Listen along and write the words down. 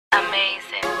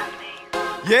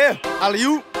Yeah,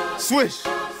 alley-oop, swish.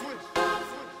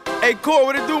 Hey, Core,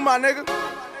 what it do, my nigga?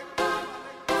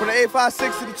 From the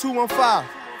 856 to the 215.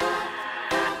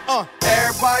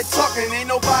 Everybody talking,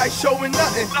 ain't nobody showing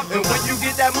nothing. And when you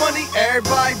get that money,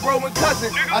 everybody bro and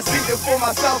cousin. I see it for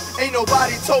myself, ain't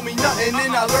nobody told me nothing.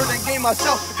 And I learned the game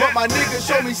myself, but my nigga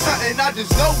showed me something. I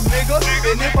just know, nigga.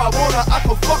 And if I wanna, I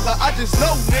can fuck her, I just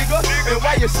know, nigga. And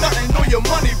while you're stunting on your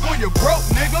money, boy, you broke,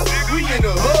 nigga. We in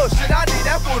the hood, shit, I need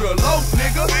that for the low,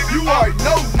 nigga. You already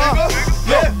know, nigga.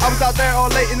 Yeah, I was out there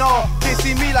all late and all. Can't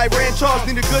see me like Ray and Charles.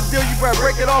 Need a good deal, you better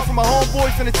break it off. From my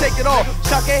homeboy, finna take it off.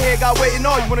 Shock head, got waiting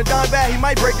all. You wanna dime bad, he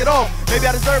might break it off. Maybe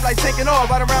I deserve like taking off.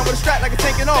 Ride around with a strap like a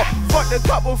tanking off. Fucked a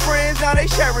couple friends, now they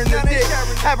sharing the dick.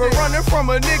 Have her running from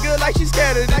a nigga like she's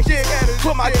scared of the dick.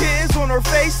 Put my kids on her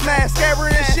face, smash,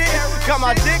 scaring and shit. Got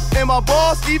my dick and my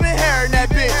balls, even hair in that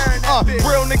bitch.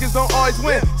 Real niggas don't always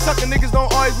win. Sucker niggas don't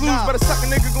always lose. But a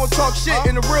sucker nigga gon' talk shit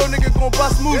and a real nigga gon'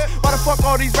 bust moves. Why the fuck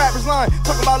all these rappers lying?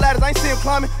 Talking about ladders, I ain't see them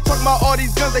climbing. Talking about all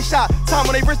these guns they shot. Time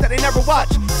on they wrist that they never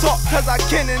watch. Talk cause I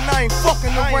can and I ain't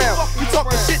fucking around. You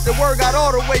talking shit, the word got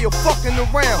all the way you're fucking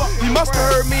around. You must have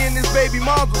heard me and this baby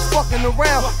mom was fucking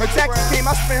around. Her taxes came,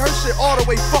 I spent her shit all the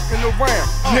way fucking around.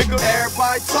 Nigga,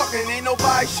 everybody talking, ain't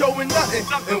nobody showing nothing.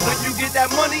 And when you get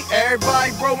that money, everybody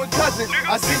bro and cousin.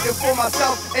 I see it for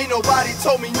myself, ain't nobody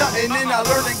told me nothing. And I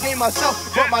learned the game myself,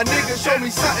 but my nigga showed me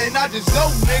something. I just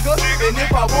know, nigga. And if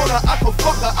I wanna, I can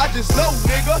fuck her, I just know,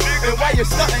 nigga. And while you're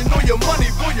stunting on your money,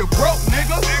 boy, you broke,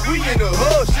 nigga. We in the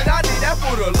hood, shit, I need that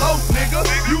for the low, nigga.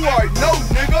 You already know,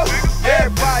 nigga.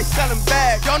 Everybody selling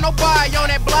bags, don't nobody on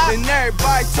that block. and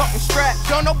everybody talking straps.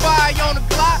 Don't nobody on the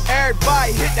Glock.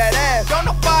 Everybody hit that ass, Don't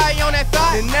nobody on that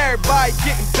thought. and everybody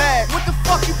getting bags. What the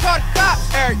fuck you call the cops?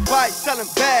 Everybody selling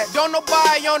bags, Don't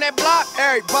nobody on that block.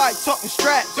 everybody talking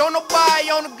straps. Don't nobody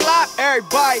on the Glock.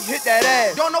 Everybody hit that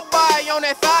ass, Don't nobody on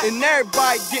that thought. and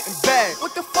everybody getting bags.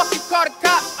 What the fuck you call the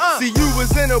cops? See, you was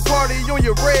in a party on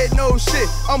your red nose shit.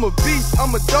 I'm a beast,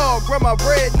 I'm a dog, grab my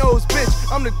red nose bitch.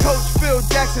 I'm the coach, Phil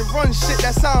Jackson, run shit,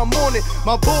 that's how I'm on it.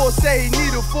 My bull say he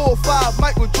need a 4-5,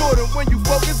 Michael Jordan. When you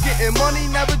focus, getting money,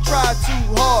 never try too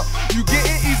hard. You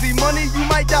getting easy money, you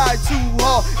might die too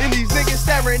hard. And these niggas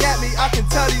staring at me, I can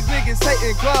tell these niggas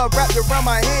hating. Glove wrapped around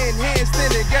my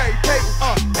handstand and Gary Payton.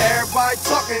 Everybody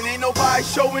talking, ain't nobody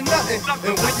showing nothing.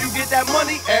 And when you get that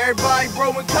money, everybody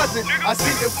bro and cousin. I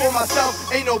see it for myself,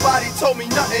 ain't nobody told me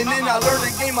nothing. And I learned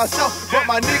the game myself, but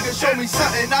my nigga showed me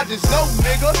something. I just know,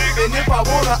 nigga. And if I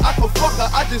wanna, I can fuck her,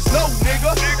 I just know,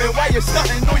 nigga. And while you're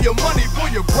stunting on your money, boy,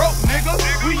 you broke, nigga.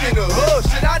 We in the hood,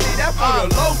 shit, I need that for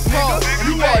the low, nigga.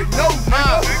 You already know,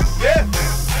 nigga. Yeah.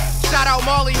 Shout out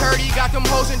Molly, heard he got them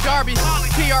hoes in Darby.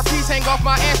 PRPs hang off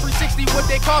my ass 360, what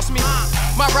they cost me.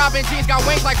 My Robin jeans got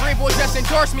wings like Red Bull just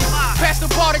endorsed me. Pass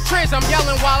the ball to Triz, I'm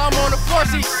yelling while I'm on the floor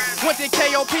seat. Went to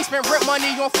KOP, spent rent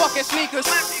money on fucking sneakers.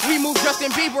 We moved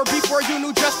Justin Bieber before you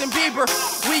knew Justin Bieber.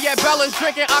 We at Bella's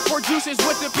drinking awkward juices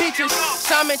with the peaches.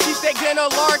 Simon cheesesteak dinner,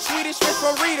 large Swedish fish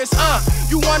from Rita's.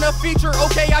 You want a feature?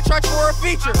 Okay, I charge for a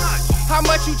feature. How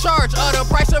much you charge? The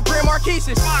price of Grand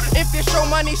Marquises. If this show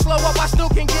money slow up, I still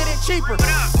can get it cheaper.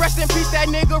 Rest in peace, that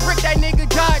nigga Rick, that nigga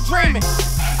died dreaming.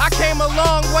 I came a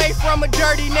long way from a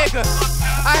dirty nigga.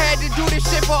 I had to do this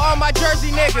shit for all my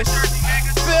Jersey niggas.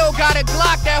 Phil got a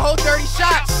Glock, that whole 30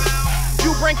 shots.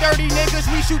 You bring 30 niggas,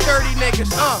 we shoot 30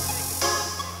 niggas.